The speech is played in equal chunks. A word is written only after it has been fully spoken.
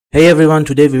Hey everyone,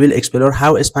 today we will explore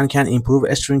how span can improve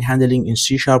string handling in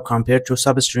C# compared to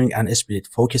substring and split,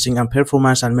 focusing on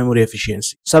performance and memory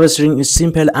efficiency. Substring is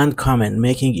simple and common,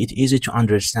 making it easy to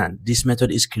understand. This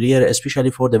method is clear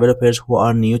especially for developers who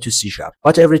are new to C#.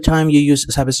 But every time you use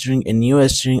substring, a new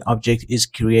string object is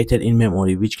created in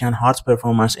memory, which can hurt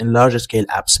performance in large-scale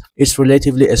apps. It's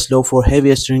relatively slow for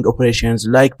heavy string operations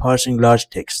like parsing large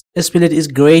text. Split is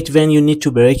great when you need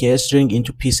to break a string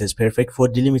into pieces, perfect for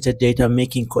delimited data,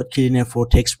 making code cleaner for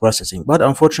text processing. But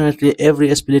unfortunately,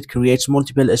 every split creates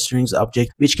multiple strings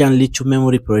objects, which can lead to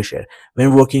memory pressure.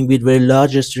 When working with very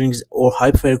large strings or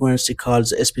high frequency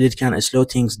calls, split can slow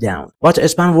things down. But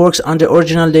span works on the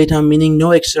original data, meaning no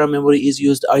extra memory is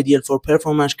used, ideal for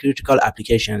performance critical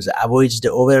applications, avoids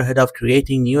the overhead of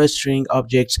creating new string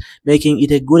objects, making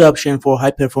it a good option for high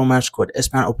performance code.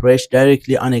 Span operates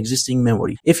directly on existing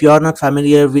memory. If you are not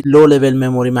familiar with low level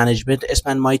memory management,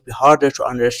 span might be harder to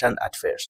understand at first.